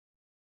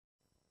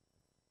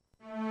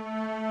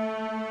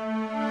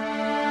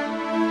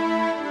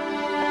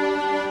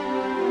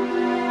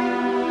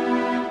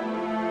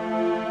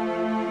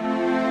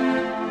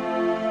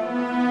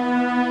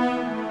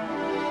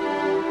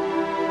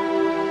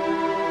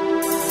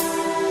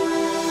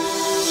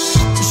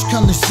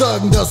kann nicht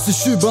sagen, dass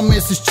ich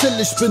übermäßig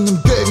chillig bin.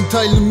 Im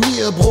Gegenteil, in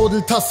mir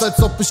brodelt Hass,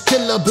 als ob ich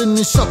Killer bin.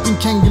 Ich hab ihn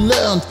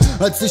kennengelernt,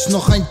 als ich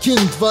noch ein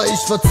Kind war.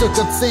 Ich war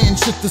circa 10,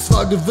 shit, es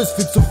war gewiss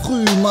viel zu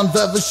früh. Man,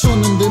 wer will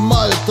schon in dem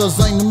Alter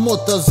seine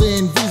Mutter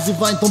sehen, wie sie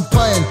weint und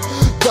peint,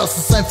 dass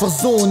es einfach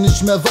so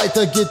nicht mehr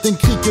weitergeht. Den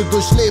Krieg hier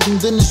durchleben,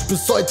 den ich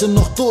bis heute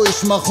noch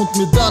durchmach, und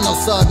mir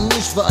danach sagen,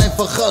 ich war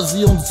einfach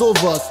Rasi und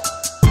sowas.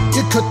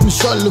 Ihr könnt mich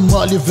alle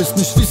mal, ihr wisst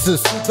nicht wie's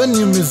ist. Wenn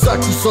ihr mir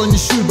sagt, ich soll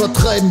nicht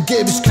übertreiben,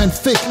 geb ich kein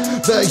Fick.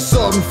 Wär ich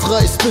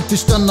sorgenfrei, spit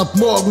ich dann ab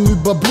morgen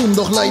über Blumen.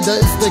 Doch leider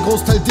ist der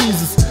Großteil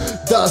dieses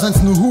Daseins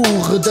ne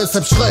Hure,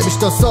 deshalb schreibe ich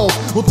das auf.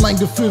 Und mein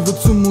Gefühl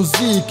wird zu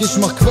Musik, ich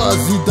mach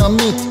quasi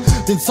damit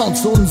den Sound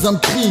zu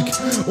unserem Krieg.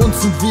 Uns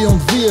sind wir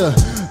und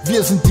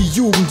wir sind die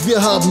Jugend.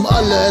 Wir haben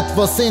alle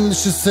etwas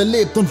Ähnliches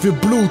erlebt und wir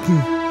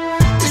bluten.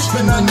 Ich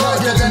bin ein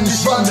Magier, denn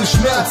ich wandle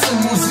Schmerz in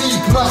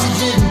Musik. Mache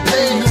jeden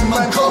Pain in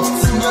meinem Kopf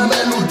zu einer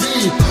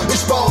Melodie.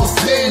 Ich baue aus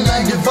Tränen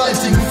einen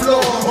gewaltigen Flow,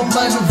 und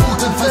meine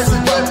Wut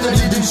entfesselt Leute,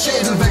 die den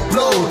Schädel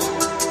wegblaut.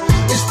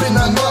 Ich bin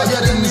ein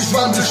Magier, denn ich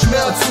wandle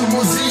Schmerz zu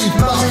Musik.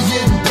 Mache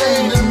jeden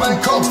Pain in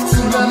meinem Kopf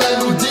zu einer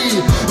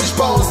Melodie. Ich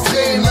baue aus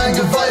Tränen einen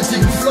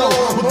gewaltigen Flow,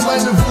 und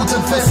meine Wut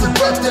entfesselt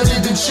Leute,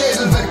 die den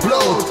Schädel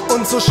wegblaut.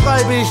 Und so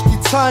schreibe ich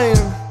die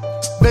Zeilen.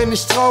 Wenn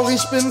ich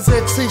traurig bin,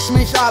 setz ich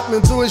mich,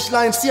 atme durch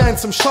Lines, die einen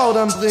zum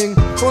Schaudern bringen.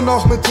 Und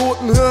auch mit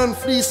toten Hirn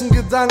fließen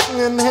Gedanken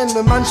in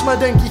Hände. Manchmal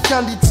denk ich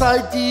an die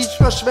Zeit, die ich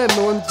verschwende.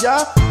 Und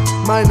ja,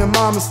 meine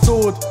Mom ist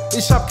tot,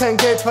 ich hab kein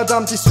Geld,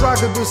 verdammt, ich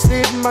struggle durchs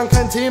Leben. Man,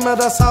 kein Thema,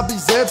 das hab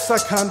ich selbst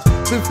erkannt.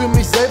 Bin für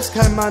mich selbst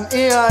kein Mann,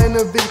 eher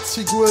eine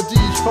Witzfigur, die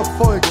ich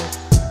verfolge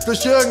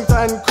durch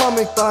irgendeinen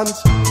Comicband.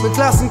 Mit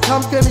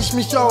Klassenkampf kenn ich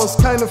mich aus,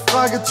 keine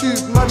Frage Typ.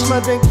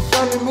 Manchmal denk ich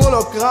an den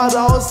Urlaub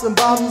geradeaus im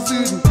warmen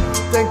Süden.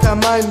 Denk an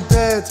meinen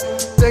Dad,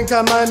 denk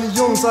an meine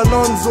Jungs,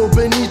 Alonso,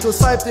 Benito,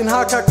 Sype, den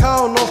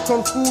HKK und noch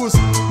konfus.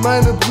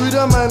 Meine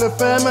Brüder, meine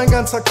Fam, mein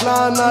ganzer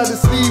Clan, alles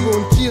Liebe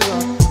und Kira,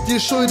 dir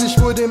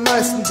schuldig wohl den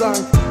meisten Dank.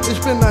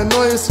 Ich bin ein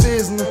neues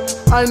Wesen,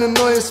 eine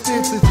neue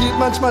Spezies, hielt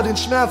manchmal den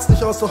Schmerz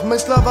nicht aus, doch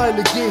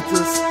mittlerweile geht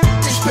es.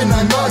 Ich bin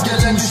ein Magier,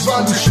 denn ich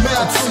wandle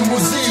Schmerz in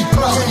Musik.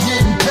 Mache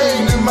jeden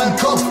Pain in meinem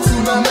Kopf zu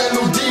einer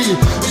Melodie.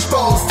 Ich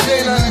baue aus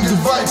Tränen einen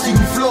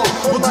gewaltigen Flow,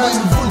 und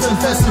meine Wut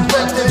entfesselt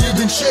Rap, der dir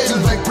den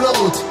Schädel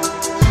wegblaut.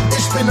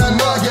 Ich bin ein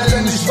Magier,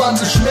 denn ich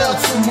wandle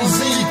Schmerz in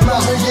Musik.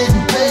 Mache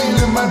jeden Pain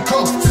in meinem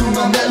Kopf zu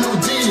einer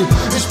Melodie.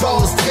 Ich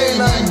baue aus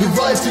Tränen einen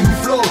gewaltigen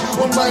Flow,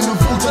 und meine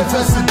Wut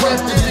entfesselt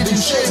Rap, der dir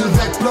den Schädel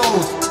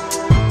wegblaut.